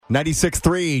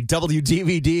96.3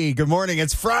 WDVD. Good morning.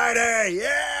 It's Friday.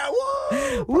 Yeah.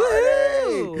 Woo.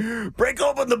 Woo. Break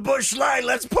open the Busch Light.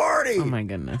 Let's party. Oh, my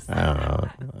goodness. I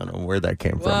don't know where that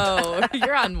came from. Whoa,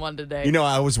 you're on one today. You know,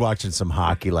 I was watching some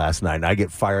hockey last night, and I get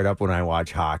fired up when I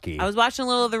watch hockey. I was watching a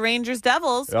little of the Rangers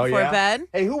Devils before bed.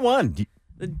 Hey, who won?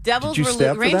 The Devils Did you were stay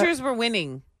up for that? Rangers were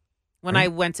winning when I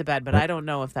went to bed, but I don't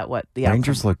know if that what the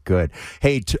Rangers outcome. look good.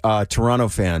 Hey, Toronto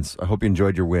fans, I hope you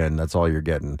enjoyed your win. That's all you're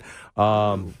getting.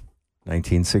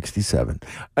 1967.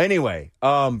 Anyway,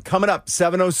 coming up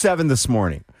 7:07 this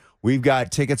morning, we've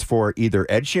got tickets for either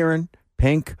Ed Sheeran,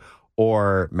 Pink,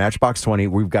 or Matchbox 20.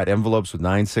 We've got envelopes with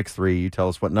 963. You tell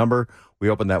us what number. We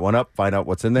open that one up, find out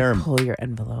what's in there. Pull your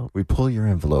envelope. We pull your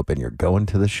envelope, and you're going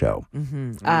to the show.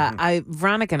 Mm-hmm.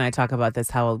 Veronica and I talk about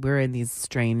this, how we're in these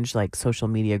strange like social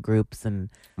media groups and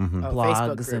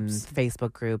blogs and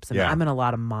Facebook groups. And I'm in a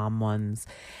lot of mom ones.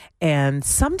 And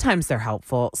sometimes they're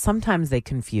helpful. Sometimes they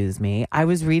confuse me. I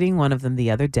was reading one of them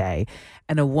the other day,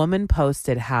 and a woman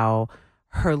posted how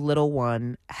her little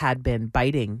one had been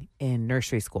biting in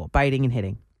nursery school, biting and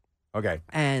hitting. Okay.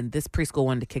 And this preschool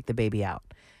wanted to kick the baby out.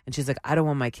 And she's like, I don't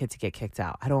want my kid to get kicked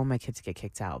out. I don't want my kid to get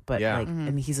kicked out. But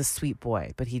and he's a sweet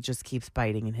boy, but he just keeps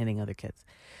biting and hitting other kids.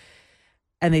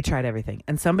 And they tried everything.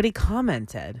 And somebody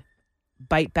commented,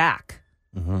 bite back.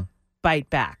 Mm-hmm. Bite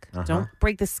back. Don't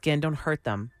break the skin. Don't hurt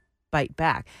them. Bite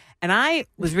back. And I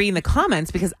was reading the comments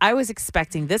because I was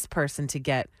expecting this person to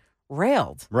get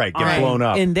railed. Right, get blown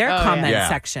up. In their comment yeah.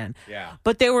 section. Yeah.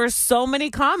 But there were so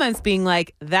many comments being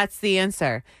like, that's the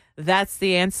answer. That's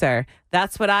the answer.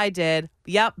 That's what I did.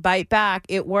 Yep, bite back.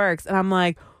 It works. And I'm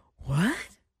like, what?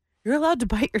 You're allowed to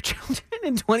bite your children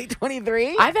in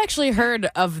 2023? I've actually heard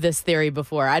of this theory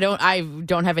before. I don't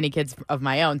have any kids of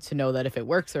my own to know that if it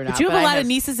works or not. But you have a lot of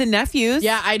nieces and nephews.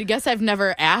 Yeah, I guess I've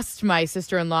never asked my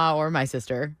sister-in-law or my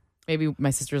sister. Maybe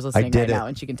my sister's listening right now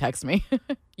and she can text me.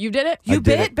 You did it? You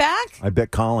bit back? I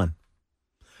bit Colin.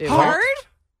 Dude, Hard?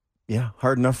 Yeah,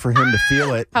 hard enough for him to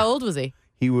feel it. How old was he?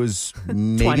 He was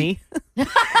maybe 20.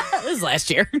 It was last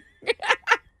year.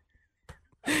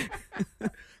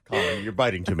 Colin, you're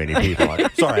biting too many people.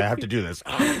 Sorry, I have to do this.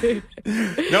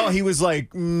 No, he was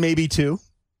like maybe 2.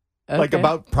 Okay.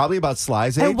 Like probably about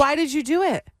Sly's age. And why did you do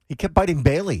it? He kept biting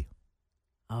Bailey.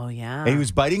 Oh, yeah. And he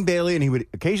was biting Bailey, and he would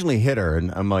occasionally hit her.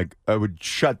 And I'm like, I would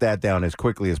shut that down as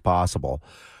quickly as possible.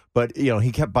 But, you know,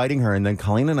 he kept biting her. And then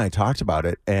Colleen and I talked about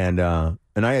it. And I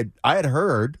had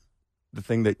heard the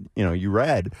thing that, you know, you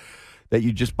read, that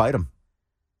you just bite him.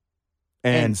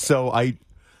 And so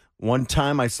one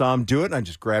time I saw him do it, and I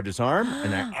just grabbed his arm,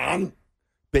 and I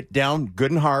bit down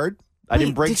good and hard. I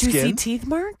didn't break skin. Did you see teeth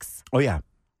marks? Oh, yeah.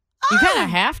 You kind of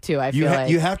have to, I feel like.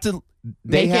 You have to.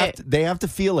 They have to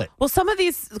feel it. Well, some of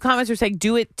these comments were saying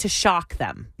do it to shock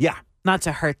them. Yeah. Not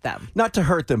to hurt them. Not to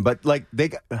hurt them, but like I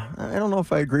don't know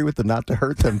if I agree with the not to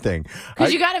hurt them thing.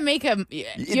 Because you got to make them, you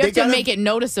have to make it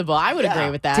noticeable. I would agree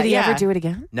with that. Did he ever do it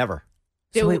again? Never.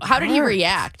 How did he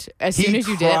react as soon as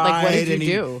you did it? Like, what did you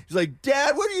do? He's like,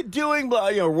 Dad, what are you doing? Blah,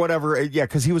 you know, whatever. Yeah,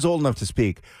 because he was old enough to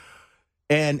speak.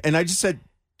 And I just said,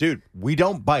 dude, we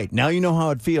don't bite. Now you know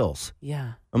how it feels.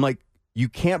 Yeah. I'm like, you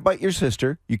can't bite your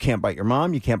sister. You can't bite your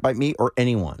mom. You can't bite me or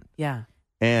anyone. Yeah.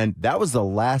 And that was the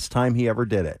last time he ever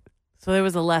did it. So there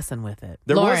was a lesson with it.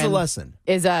 There was Lauren, a lesson.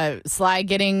 Is Sly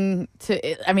getting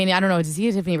to? I mean, I don't know. Does he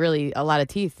have any really a lot of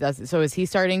teeth? So is he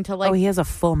starting to like? Oh, he has a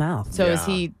full mouth. So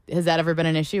has that ever been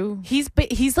an issue? He's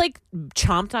like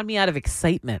chomped on me out of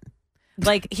excitement.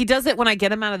 Like he does it when I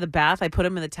get him out of the bath. I put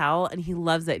him in the towel, and he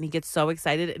loves it, and he gets so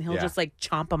excited, and he'll just like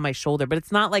chomp on my shoulder. But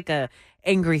it's not like a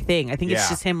angry thing. I think it's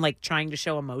just him like trying to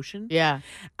show emotion. Yeah.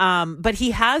 But he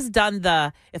has done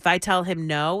if I tell him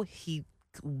no, he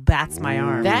bats my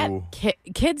arm. That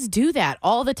kids do that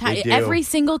all the time. They do. Every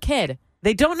single kid.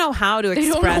 They don't know how to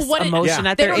express emotion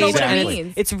at they their don't know age. what it And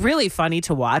means. it's really funny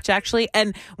to watch, actually.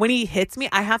 And when he hits me,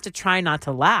 I have to try not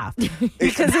to laugh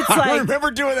because it's I like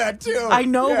remember doing that too. I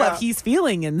know what he's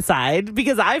feeling inside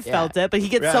because I've felt it. But he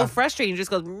gets so frustrated, he just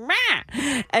goes,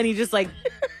 Mah! And he just like.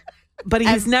 But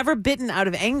he's never bitten out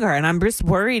of anger, and I'm just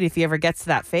worried if he ever gets to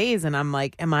that phase. And I'm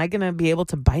like, am I going to be able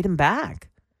to bite him back?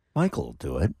 Michael will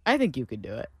do it. I think you could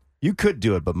do it. You could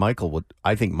do it, but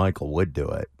I think Michael would do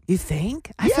it. You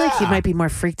think? I feel like he might be more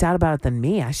freaked out about it than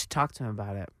me. I should talk to him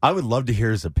about it. I would love to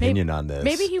hear his opinion on this.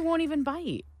 Maybe he won't even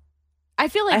bite. I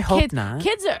feel like I hope not.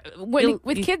 Kids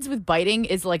kids with biting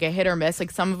is like a hit or miss.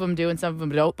 Like some of them do and some of them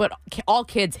don't. But all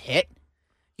kids hit.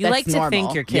 You That's like to normal.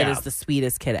 think your kid is the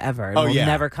sweetest kid ever and will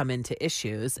never come into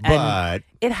issues. And But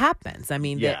it happens. I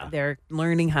mean, they're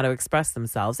learning how to express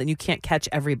themselves, and you can't catch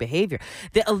every behavior.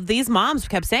 These moms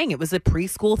kept saying it was a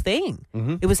preschool thing.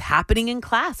 Mm-hmm. It was happening in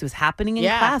class. It was happening in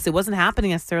class. It wasn't happening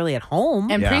necessarily at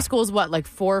home. And preschool is what, like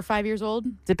 4 or 5 years old?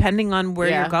 Depending on where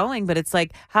you're going. But it's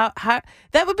like, how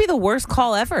that would be the worst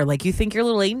call ever. Like, you think your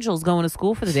little angel's going to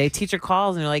school for the day. Teacher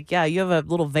calls, and you're like, yeah, you have a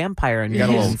little vampire in your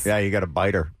hands. You got a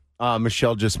biter.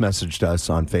 Michelle just messaged us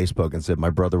on Facebook and said, my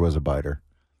brother was a biter.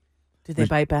 Did they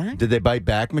bite back? Did they bite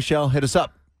back, Michelle? Hit us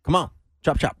up. Come on.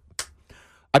 Chop, chop.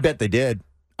 I bet they did.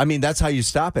 I mean, that's how you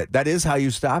stop it. That is how you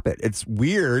stop it. It's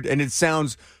weird, and it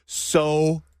sounds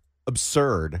so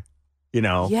absurd, you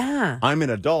know? Yeah. I'm an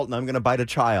adult, and I'm going to bite a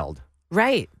child.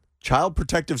 Right. Child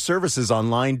Protective Services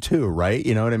online too, right?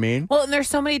 You know what I mean? Well, and there's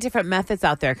so many different methods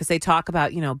out there because they talk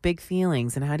about, big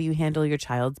feelings and how do you handle your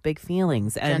child's big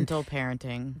feelings. And gentle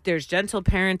parenting. There's gentle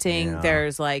parenting. Yeah.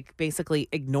 There's like basically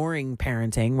ignoring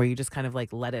parenting where you just kind of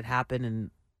like let it happen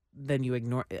and then you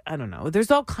ignore it. I don't know.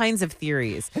 There's all kinds of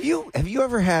theories. Have you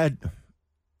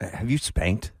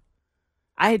spanked?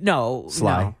 No,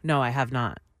 I have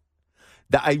not.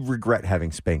 I regret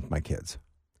having spanked my kids.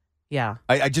 Yeah.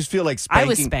 I just feel like spanking. I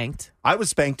was spanked. I was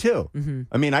spanked too. Mm-hmm.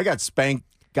 I mean, I got spanked.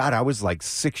 God, I was like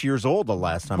 6 years old the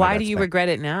last time. Why do you regret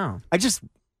it now? I just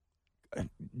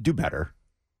do better.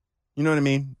 You know what I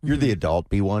mean? Mm-hmm. You're the adult.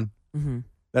 Be one. Mm-hmm.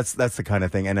 That's the kind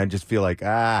of thing. And I just feel like,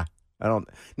 I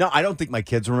don't think my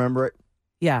kids remember it.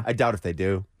 Yeah. I doubt if they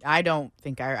do. I don't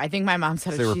think I think my mom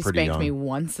said she spanked me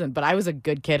once, but I was a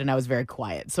good kid and I was very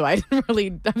quiet. So I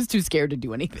was too scared to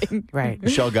do anything. Right.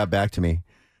 Michelle got back to me.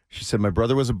 She said, my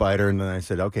brother was a biter. And then I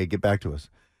said, okay, get back to us.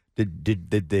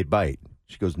 Did they bite?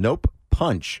 She goes, nope.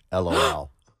 Punch. LOL.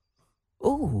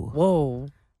 Ooh. Whoa.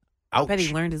 Ouch. I bet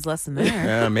he learned his lesson there.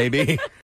 Yeah, maybe.